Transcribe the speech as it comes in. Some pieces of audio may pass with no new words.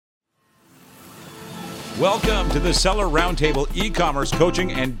Welcome to the Seller Roundtable e-commerce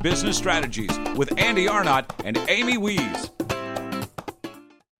coaching and business strategies with Andy Arnott and Amy Wees.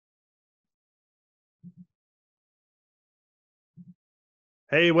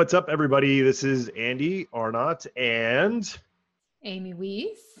 Hey, what's up, everybody? This is Andy Arnott and Amy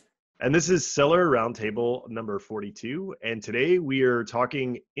Wees. And this is Seller Roundtable number 42. And today we are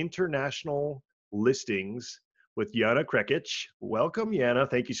talking international listings with Jana Krekic. Welcome, Jana.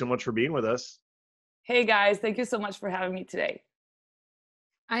 Thank you so much for being with us. Hey guys, thank you so much for having me today.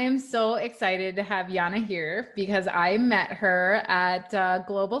 I am so excited to have Jana here because I met her at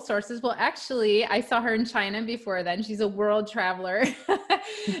Global Sources. Well, actually, I saw her in China before then. She's a world traveler.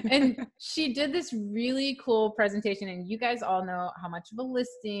 And she did this really cool presentation. And you guys all know how much of a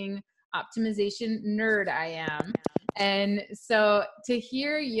listing optimization nerd I am. And so to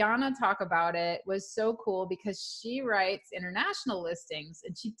hear Jana talk about it was so cool because she writes international listings.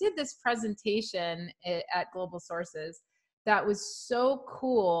 And she did this presentation at Global Sources that was so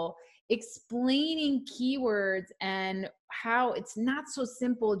cool, explaining keywords and how it's not so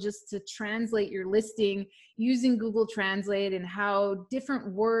simple just to translate your listing using Google Translate, and how different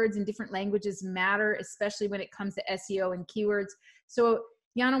words and different languages matter, especially when it comes to SEO and keywords. So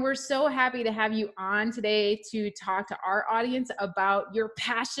Jana, we're so happy to have you on today to talk to our audience about your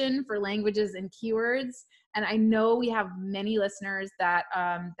passion for languages and keywords. And I know we have many listeners that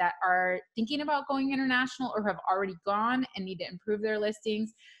that are thinking about going international or have already gone and need to improve their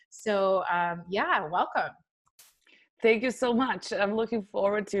listings. So yeah, welcome. Thank you so much. I'm looking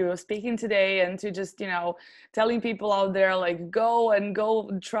forward to speaking today and to just, telling people out there, like,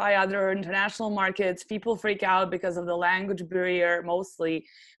 go try other international markets. People freak out because of the language barrier, mostly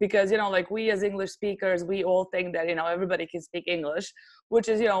because, like we as English speakers, we all think that, everybody can speak English, which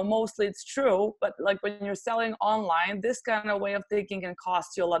is, mostly it's true. But like when you're selling online, this kind of way of thinking can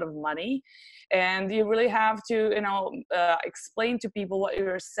cost you a lot of money. And you really have to, explain to people what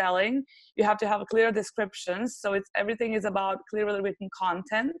you're selling. You have to have clear descriptions. So everything is about clearly written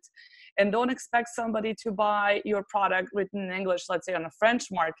content. And don't expect somebody to buy your product written in English, let's say on a French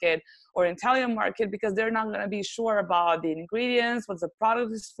market or Italian market, because they're not going to be sure about the ingredients, what the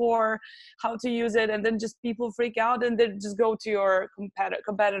product is for, how to use it. And then just people freak out and then just go to your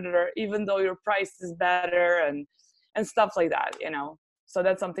competitor, even though your price is better and stuff like that, So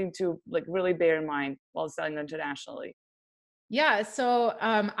that's something to really bear in mind while selling internationally. Yeah, so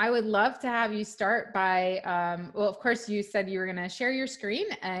I would love to have you start by, well, of course, you said you were going to share your screen,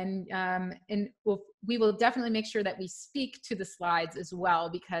 and we will definitely make sure that we speak to the slides as well,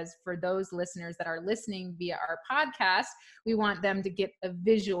 because for those listeners that are listening via our podcast, we want them to get a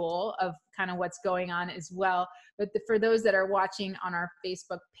visual of kind of what's going on as well. But for those that are watching on our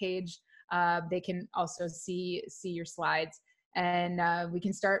Facebook page, they can also see your slides. And we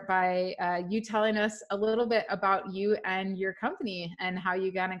can start by you telling us a little bit about you and your company and how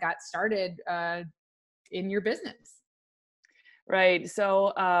you kind of got started in your business. Right.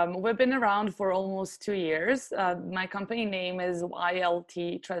 So we've been around for almost 2 years. My company name is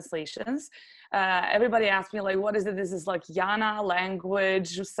YLT Translations. Everybody asks me, like, what is it? This is like Jana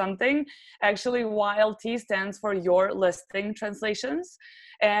language or something. Actually, YLT stands for Your Listing Translations.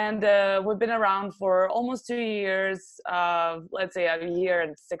 And we've been around for almost 2 years, let's say a year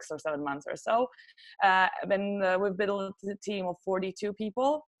and 6 or 7 months or so. We've built a team of 42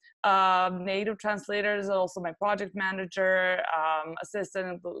 people. Native translators, also my project manager,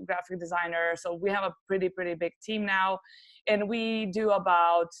 assistant, graphic designer. So we have a pretty big team now. And we do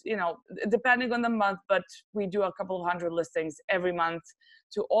about, depending on the month, but we do a couple of hundred listings every month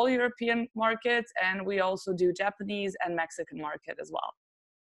to all European markets. And we also do Japanese and Mexican market as well.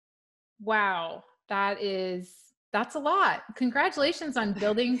 Wow, that's a lot. Congratulations on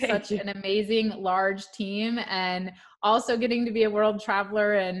building such an amazing large team, and also getting to be a world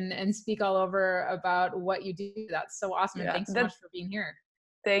traveler and speak all over about what you do. That's so awesome. And thanks so much for being here.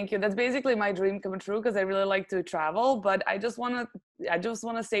 Thank you. That's basically my dream come true, because I really like to travel. But I just want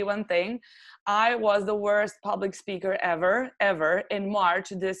to say one thing. I was the worst public speaker ever in March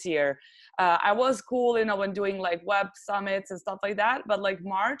this year. I was cool, when doing like web summits and stuff like that. But like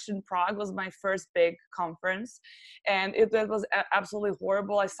March in Prague was my first big conference, and it was absolutely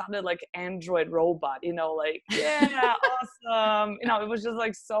horrible. I sounded like Android robot, like, yeah, awesome. It was just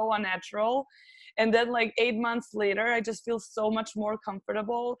like so unnatural. And then like 8 months later, I just feel so much more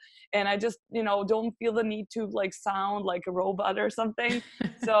comfortable, and I just, don't feel the need to like sound like a robot or something.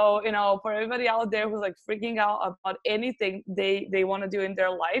 So, for everybody out there who's like freaking out about anything they want to do in their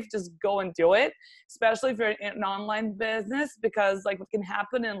life, just go and do it, especially if you're in an online business, because like what can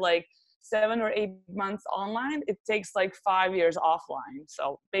happen in like 7 or 8 months online, it takes like 5 years offline.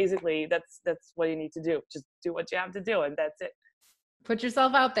 So basically that's what you need to do. Just do what you have to do, and that's it. Put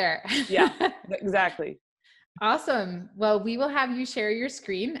yourself out there. Yeah, exactly. Awesome. Well, we will have you share your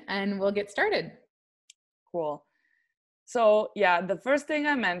screen and we'll get started. Cool. So yeah, the first thing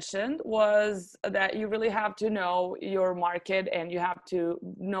I mentioned was that you really have to know your market, and you have to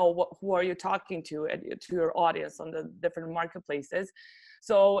know who are you talking to your audience on the different marketplaces.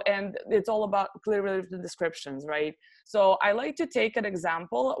 So, and it's all about clearly written descriptions, right? So I like to take an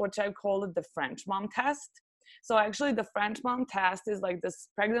example, which I call it the French mom test. So actually the French mom test is like this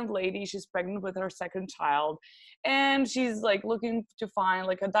pregnant lady, she's pregnant with her second child, and she's like looking to find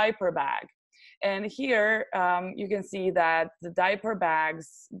like a diaper bag. And here you can see that the diaper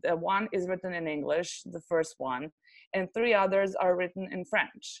bags, the one is written in English, the first one, and 3 others are written in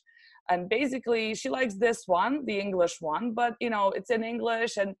French. And basically she likes this one, the English one, but you know, it's in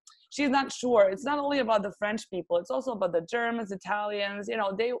English and she's not sure. It's not only about the French people, it's also about the Germans, Italians, you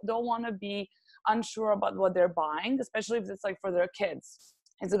know, they don't want to be unsure about what they're buying, especially if it's like for their kids.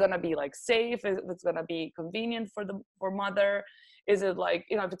 Is it going to be like safe? Is it's going to be convenient for mother? Is it like,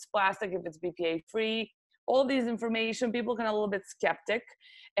 you know, if it's plastic, if it's BPA free? All these information, people can a little bit skeptic.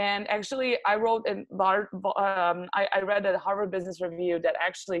 And actually I wrote in I read at Harvard Business Review that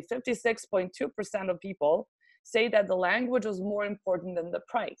actually 56.2% of people say that the language was more important than the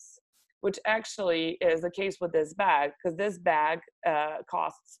price, which actually is the case with this bag, because this bag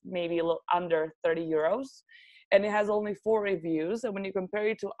costs maybe a little under 30 euros. And it has only 4 reviews. And when you compare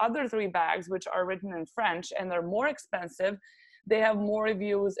it to other 3 bags, which are written in French and they're more expensive, they have more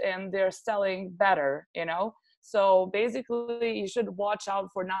reviews and they're selling better, you know? So basically you should watch out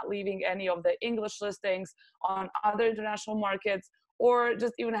for not leaving any of the English listings on other international markets, or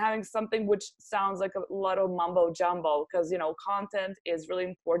just even having something which sounds like a lot of mumbo jumbo, because, you know, content is really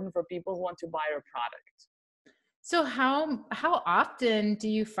important for people who want to buy your product. So how often do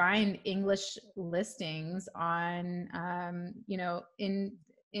you find English listings on, you know, in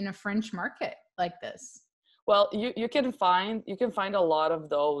a French market like this? Well, you can find a lot of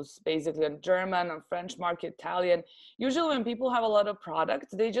those basically on German, on French market, Italian. Usually when people have a lot of product,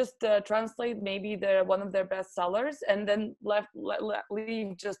 they just translate maybe one of their best sellers and then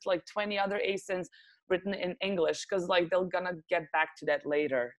leave just like 20 other ASINs written in English, because like they're gonna get back to that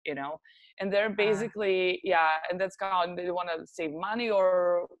later, you know. And they're basically and that's kind of, they want to save money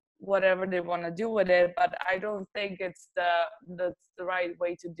or whatever they want to do with it, but I don't think it's the right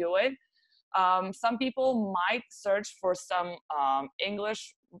way to do it. Some people might search for some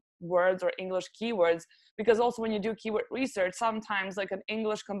English words or English keywords, because also when you do keyword research, sometimes like an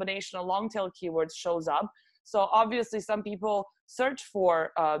English combination of long tail keywords shows up. So obviously some people search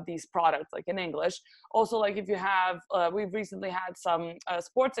for these products like in English. Also, like if you have, we've recently had some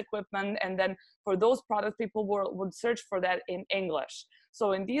sports equipment, and then for those products, people would search for that in English.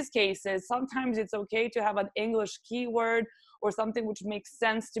 So in these cases, sometimes it's okay to have an English keyword or something which makes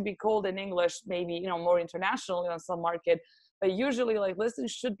sense to be called in English, maybe, you know, more internationally on some market. But usually like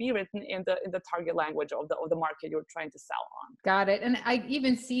listings should be written in the target language of the market you're trying to sell on. Got it. And I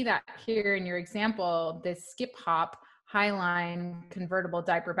even see that here in your example, this Skip Hop Highline convertible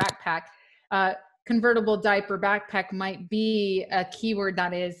diaper backpack. Convertible diaper backpack might be a keyword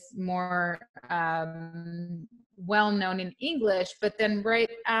that is more well known in English, but then right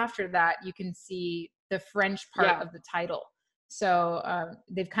after that, you can see the French part of the title. So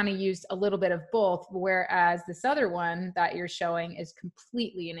they've kind of used a little bit of both, whereas this other one that you're showing is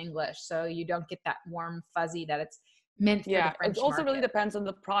completely in English. So you don't get that warm fuzzy that it's meant for the French it also market. really depends on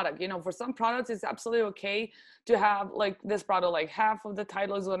the product. You know, for some products, it's absolutely okay to have like this product, like half of the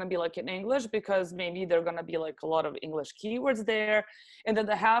title is going to be like in English, because maybe they're going to be like a lot of English keywords there. And then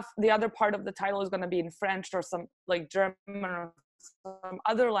the other part of the title is going to be in French or some like German or some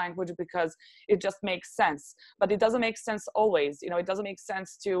other language, because it just makes sense. But it doesn't make sense always. You know, it doesn't make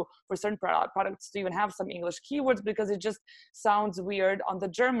sense for certain products to even have some English keywords, because it just sounds weird on the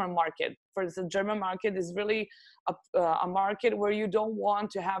German market. For instance, the German market is really a market where you don't want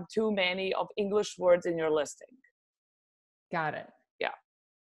to have too many of English words in your listing. Got it.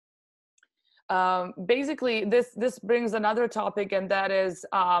 Basically, this brings another topic, and that is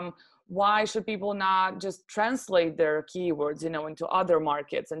why should people not just translate their keywords, you know, into other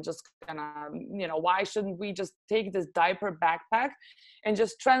markets, and just kind of, you know, why shouldn't we just take this diaper backpack and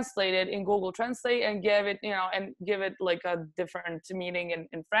just translate it in Google Translate and give it, you know, and give it like a different meaning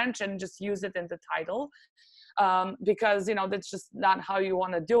in French and just use it in the title. because, you know, that's just not how you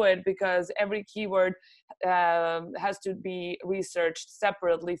want to do it, because every keyword has to be researched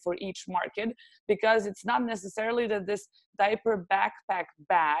separately for each market, because it's not necessarily that this diaper backpack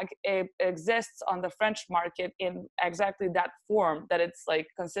bag exists on the French market in exactly that form, that it's like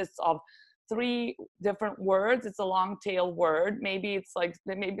consists of 3 different words. It's a long tail word. Maybe it's like,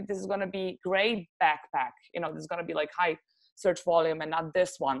 maybe this is going to be gray backpack, you know, this is going to be like high search volume and not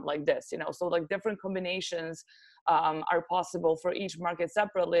this one like this, you know. So like different combinations are possible for each market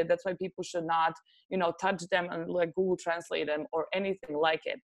separately. That's why people should not, you know, touch them and like Google Translate them or anything like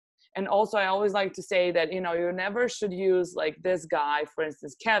it. And also, I always like to say that, you know, you never should use like this guy, for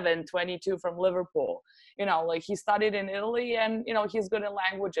instance, Kevin, 22 from Liverpool, you know, like he studied in Italy and, you know, he's good in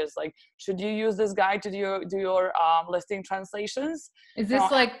languages. Like, should you use this guy to do your listing translations? Is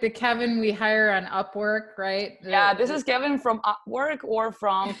this like the Kevin we hire on Upwork, right? Yeah, this is Kevin from Upwork or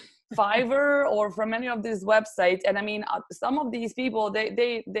from Fiverr or from any of these websites. And I mean, some of these people,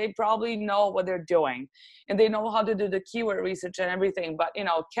 they probably know what they're doing and they know how to do the keyword research and everything. But, you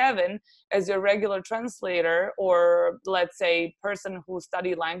know, Kevin, as your regular translator, or let's say person who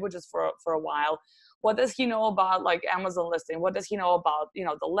studied languages for a while, what does he know about like Amazon listing? What does he know about, you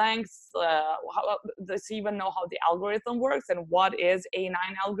know, the lengths? How does he even know how the algorithm works and what is A9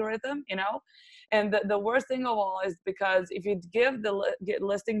 algorithm, you know? And the worst thing of all is because if you give the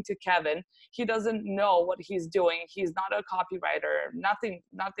listing to Kevin, he doesn't know what he's doing. He's not a copywriter,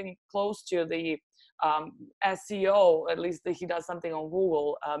 nothing close to the SEO, at least that he does something on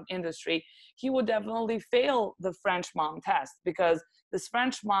Google industry. He would definitely fail the French mom test, because this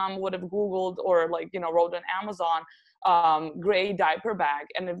French mom would have Googled or like, you know, wrote on Amazon gray diaper bag.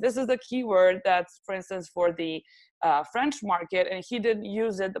 And if this is the keyword that's, for instance, for the French market, and he didn't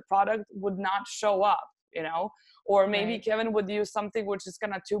use it, the product would not show up, you know. Or maybe right. Kevin would use something which is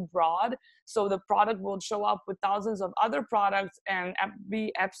kind of too broad, so the product will show up with thousands of other products and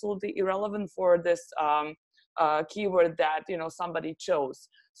be absolutely irrelevant for this keyword that, you know, somebody chose.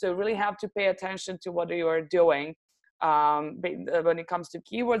 So you really have to pay attention to what you are doing when it comes to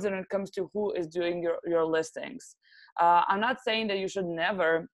keywords and when it comes to who is doing your listings. I'm not saying that you should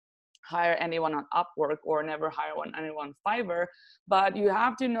never hire anyone on Upwork or never hire anyone on Fiverr, but you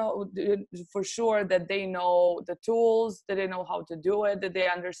have to know for sure that they know the tools, that they know how to do it, that they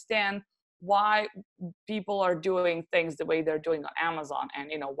understand why people are doing things the way they're doing on Amazon,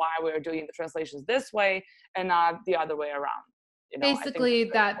 and, you know, why we're doing the translations this way and not the other way around. You know, basically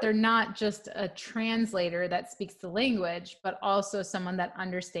that they're not just a translator that speaks the language, but also someone that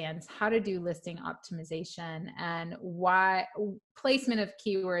understands how to do listing optimization and why placement of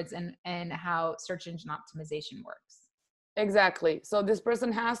keywords and how search engine optimization works. Exactly. So this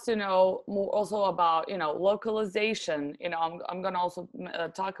person has to know more also about, you know, localization. You know, I'm going to also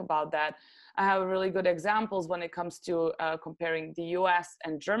talk about that. I have really good examples when it comes to comparing the US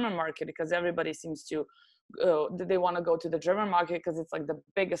and German market, because everybody seems to they want to go to the German market because it's like the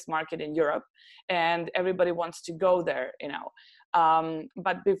biggest market in Europe and everybody wants to go there, you know.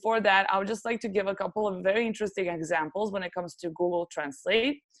 But before that, I would just like to give a couple of very interesting examples when it comes to Google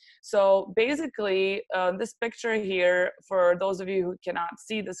Translate. So basically, this picture here, for those of you who cannot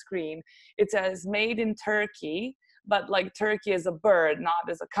see the screen, it says made in Turkey, but like Turkey is a bird, not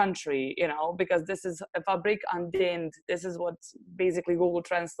as a country, you know, because this is a Fabrik an Dind. This is what basically Google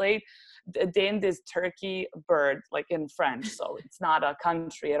Translate. Dind is Turkey bird, like in French. So it's not a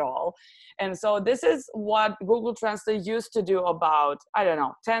country at all. And so this is what Google Translate used to do about, I don't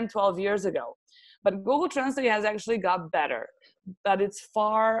know, 10, 12 years ago. But Google Translate has actually got better. That it's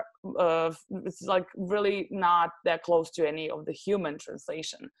far, it's like really not that close to any of the human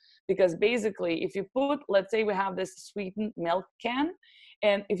translation. Because basically, if you put, let's say we have this sweetened milk can,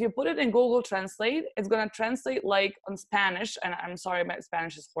 and if you put it in Google Translate, it's going to translate like on Spanish, and I'm sorry, my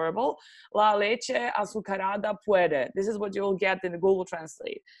Spanish is horrible, la leche azucarada puede. This is what you'll get in Google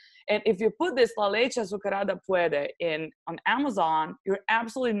Translate. And if you put this la leche azucarada puede on Amazon, you're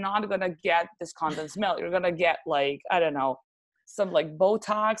absolutely not going to get this condensed milk. You're going to get like, I don't know, some like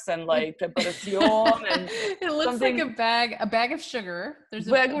Botox and like preparación and it looks something. Like a bag of sugar. There's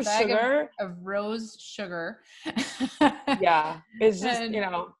a bag of sugar of rose sugar. Yeah, it's just, you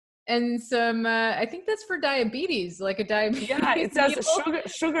know, and some I think that's for diabetes, like a diabetes. Yeah, it says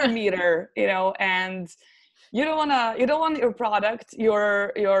sugar meter, you know, and you don't want your product,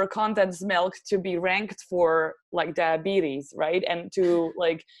 your contents milk to be ranked for like diabetes, right? And to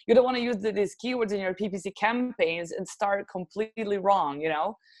like, you don't want to use these keywords in your PPC campaigns and start completely wrong, you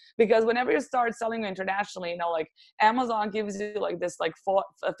know? Because whenever you start selling internationally, you know, like Amazon gives you like this like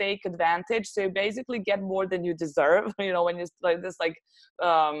a fake advantage. So you basically get more than you deserve, you know, when you like this like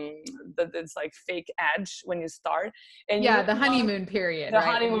it's like fake edge when you start. And yeah, the honeymoon period, the right?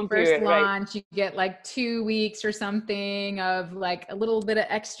 honeymoon when you first period, right. launch, you get like 2 weeks or something of like a little bit of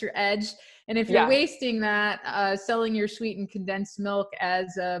extra edge. And if you're Yeah. wasting that, selling your sweetened condensed milk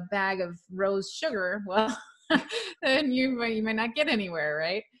as a bag of rose sugar, well, then you might not get anywhere,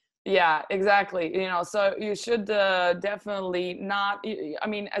 right? Yeah, exactly. You know, so you should definitely not, I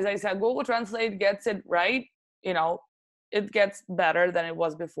mean, as I said, Google Translate gets it right. You know, it gets better than it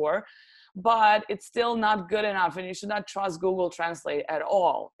was before, but it's still not good enough. And you should not trust Google Translate at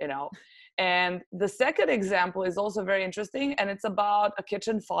all, you know. And the second example is also very interesting, and it's about a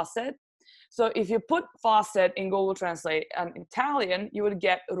kitchen faucet. So if you put faucet in Google Translate in Italian, you would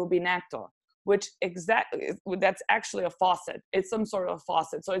get rubinetto, which that's actually a faucet. It's some sort of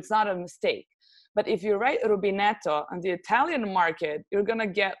faucet, so it's not a mistake. But if you write rubinetto on the Italian market, you're gonna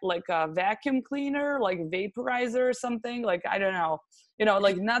get like a vacuum cleaner, like vaporizer or something, like, I don't know, you know,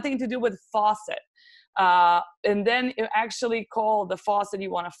 like nothing to do with faucet. And then you actually call the faucet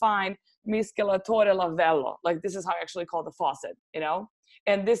you wanna find miscelatore lavello. Like this is how I actually call the faucet, you know?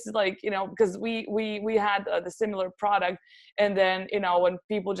 And this is like, you know, because we had the similar product. And then, you know, when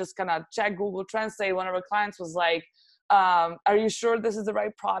people just kind of check Google Translate, one of our clients was like, are you sure this is the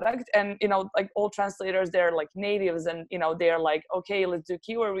right product? And, you know, like all translators, they're like natives and, you know, they're like, okay, let's do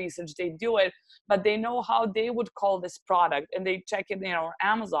keyword research. They do it, but they know how they would call this product and they check it, you know,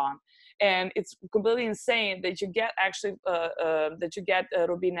 Amazon. And it's completely insane that you get actually, that you get a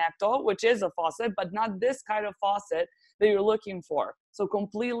rubinetto, which is a faucet, but not this kind of faucet that you're looking for. So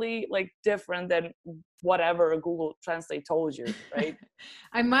completely like different than whatever Google Translate told you, right?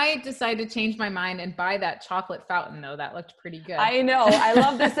 I might decide to change my mind and buy that chocolate fountain though. That looked pretty good. I know. I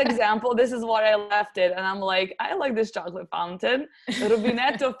love this example. This is why I left it. And I'm like, I like this chocolate fountain,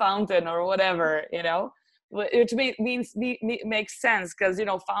 rubinetto fountain or whatever, you know, which makes sense because, you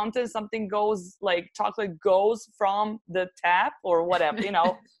know, fountain, something goes like chocolate goes from the tap or whatever, you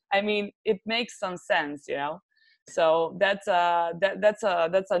know, I mean, it makes some sense, you know. So that's a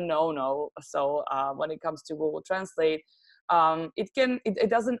no-no. So when it comes to Google Translate, it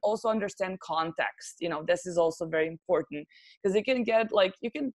doesn't also understand context. You know, this is also very important because it can get like, you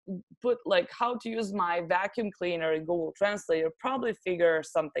can put like how to use my vacuum cleaner in Google Translate, you'll probably figure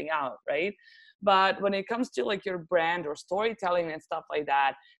something out, right? But when it comes to like your brand or storytelling and stuff like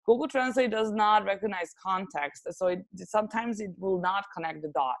that, Google Translate does not recognize context. So sometimes it will not connect the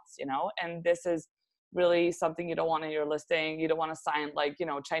dots, you know, and this is really something you don't want in your listing. You don't want to sign like, you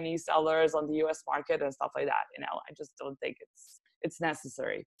know, Chinese sellers on the US market and stuff like that. You know, I just don't think it's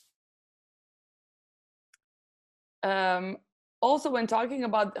necessary. Also, when talking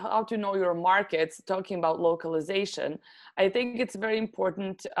about how to know your markets, talking about localization, I think it's very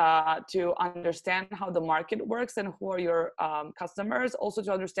important to understand how the market works and who are your customers, also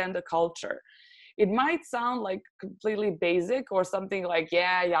to understand the culture. It might sound like completely basic or something like,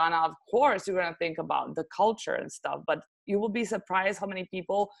 yeah, Jana, of course you're going to think about the culture and stuff, but you will be surprised how many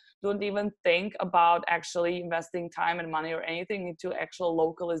people don't even think about actually investing time and money or anything into actual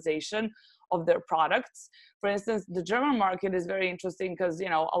localization of their products. For instance, the German market is very interesting because, you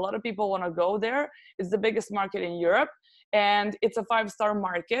know, a lot of people want to go there. It's the biggest market in Europe. And it's a 5-star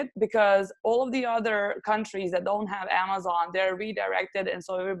market because all of the other countries that don't have Amazon, they're redirected. And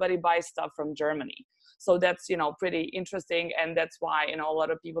so everybody buys stuff from Germany. So that's, you know, pretty interesting. And that's why, you know, a lot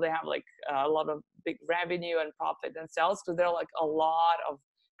of people, they have like a lot of big revenue and profit and sales because they're like a lot of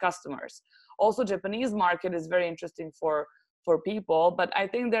customers. Also, Japanese market is very interesting for people, but I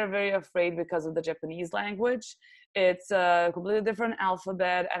think they're very afraid because of the Japanese language. It's a completely different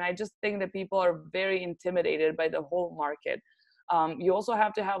alphabet, and I just think that people are very intimidated by the whole market. You also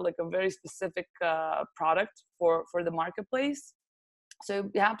have to have like a very specific product for the marketplace. So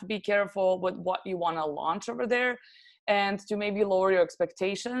you have to be careful with what you want to launch over there and to maybe lower your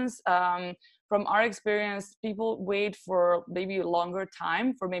expectations. From our experience, people wait for maybe a longer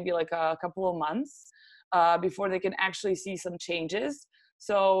time, for maybe like a couple of months before they can actually see some changes.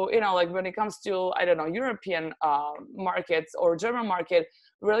 So, you know, like when it comes to, I don't know, European markets or German market,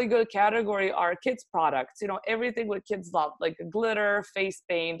 really good category are kids products, you know, everything what kids love, like glitter, face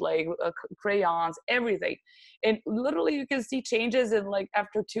paint, like crayons, everything. And literally you can see changes in like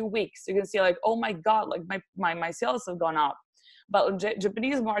after 2 weeks. You can see like, oh my God, like my sales have gone up. But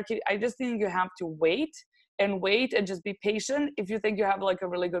Japanese market, I just think you have to wait and just be patient if you think you have like a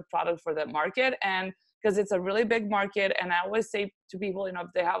really good product for that market. And because it's a really big market. And I always say to people, if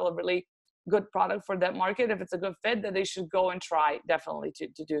they have a really good product for that market, if it's a good fit, that they should go and try definitely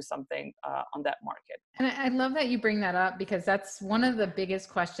to do something on that market. And I love that you bring that up, because that's one of the biggest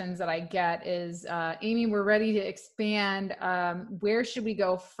questions that I get is, Amy, we're ready to expand. Where should we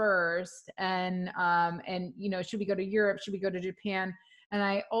go first? And should we go to Europe? Should we go to Japan? And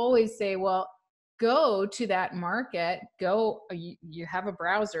I always say, well, go to that market, you have a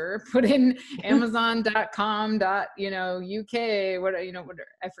browser, put in amazon.com, UK, I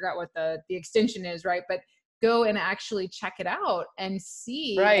forgot what the extension is, right? But go and actually check it out and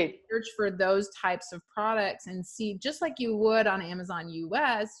see, right. Search for those types of products and see, just like you would on Amazon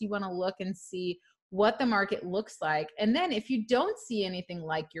US, you want to look and see what the market looks like. And then if you don't see anything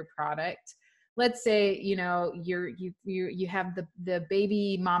like your product, let's say, you have the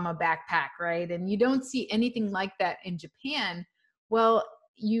baby mama backpack, right? And you don't see anything like that in Japan. Well,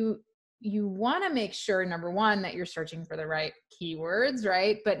 you want to make sure, number one, that you're searching for the right keywords,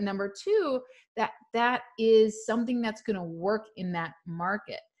 right? But number two, that is something that's going to work in that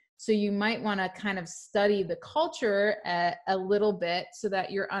market. So you might want to kind of study the culture a little bit so that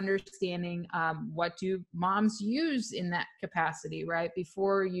you're understanding what do moms use in that capacity, right?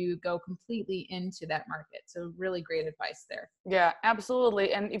 Before you go completely into that market. So really great advice there. Yeah,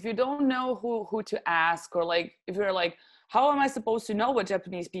 absolutely. And if you don't know who to ask, or if you're how am I supposed to know what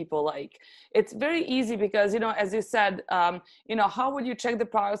Japanese people like? It's very easy because, as you said, how would you check the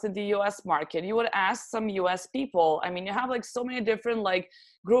products in the US market? You would ask some US people. I mean, you have so many different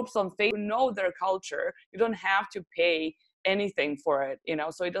groups on Facebook who know their culture. You don't have to pay anything for it,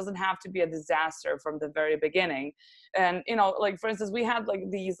 so it doesn't have to be a disaster from the very beginning. And, for instance, we had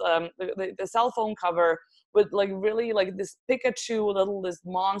these, the cell phone cover with really this Pikachu these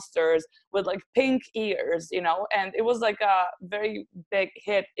monsters with pink ears, and it was a very big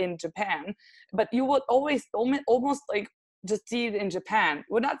hit in Japan. But you would always almost just see it in Japan. You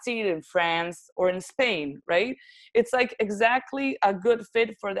would not see it in France or in Spain, right? It's exactly a good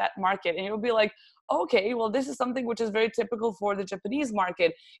fit for that market. And you'll be okay, well, this is something which is very typical for the Japanese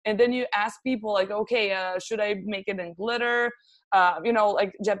market. And then you ask people okay, should I make it in glitter?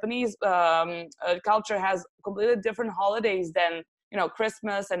 Japanese culture has completely different holidays than,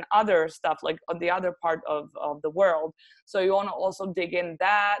 Christmas and other stuff on the other part of the world. So you want to also dig into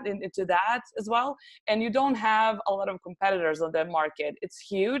that as well. And you don't have a lot of competitors on that market. It's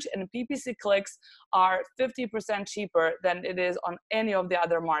huge. And PPC clicks are 50% cheaper than it is on any of the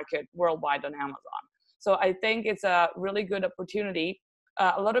other market worldwide on Amazon. So I think it's a really good opportunity.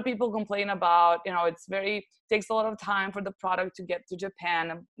 A lot of people complain about, it takes a lot of time for the product to get to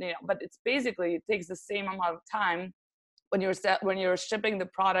Japan, but it's basically, it takes the same amount of time when you're shipping the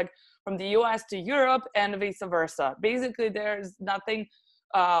product from the US to Europe and vice versa. Basically, there's nothing,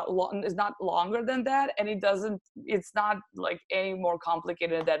 it's not longer than that. And it's not any more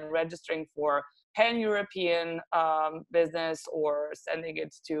complicated than registering for pan-European business or sending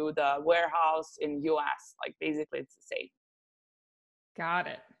it to the warehouse in US. Basically, it's the same. Got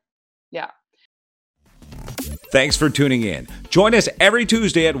it. Yeah. Thanks for tuning in. Join us every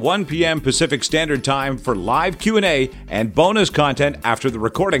Tuesday at 1 p.m. Pacific Standard Time for live Q&A and bonus content after the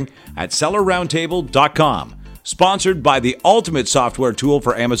recording at sellerroundtable.com. Sponsored by the ultimate software tool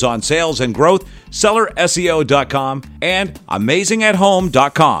for Amazon sales and growth, sellerseo.com and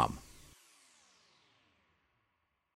amazingathome.com.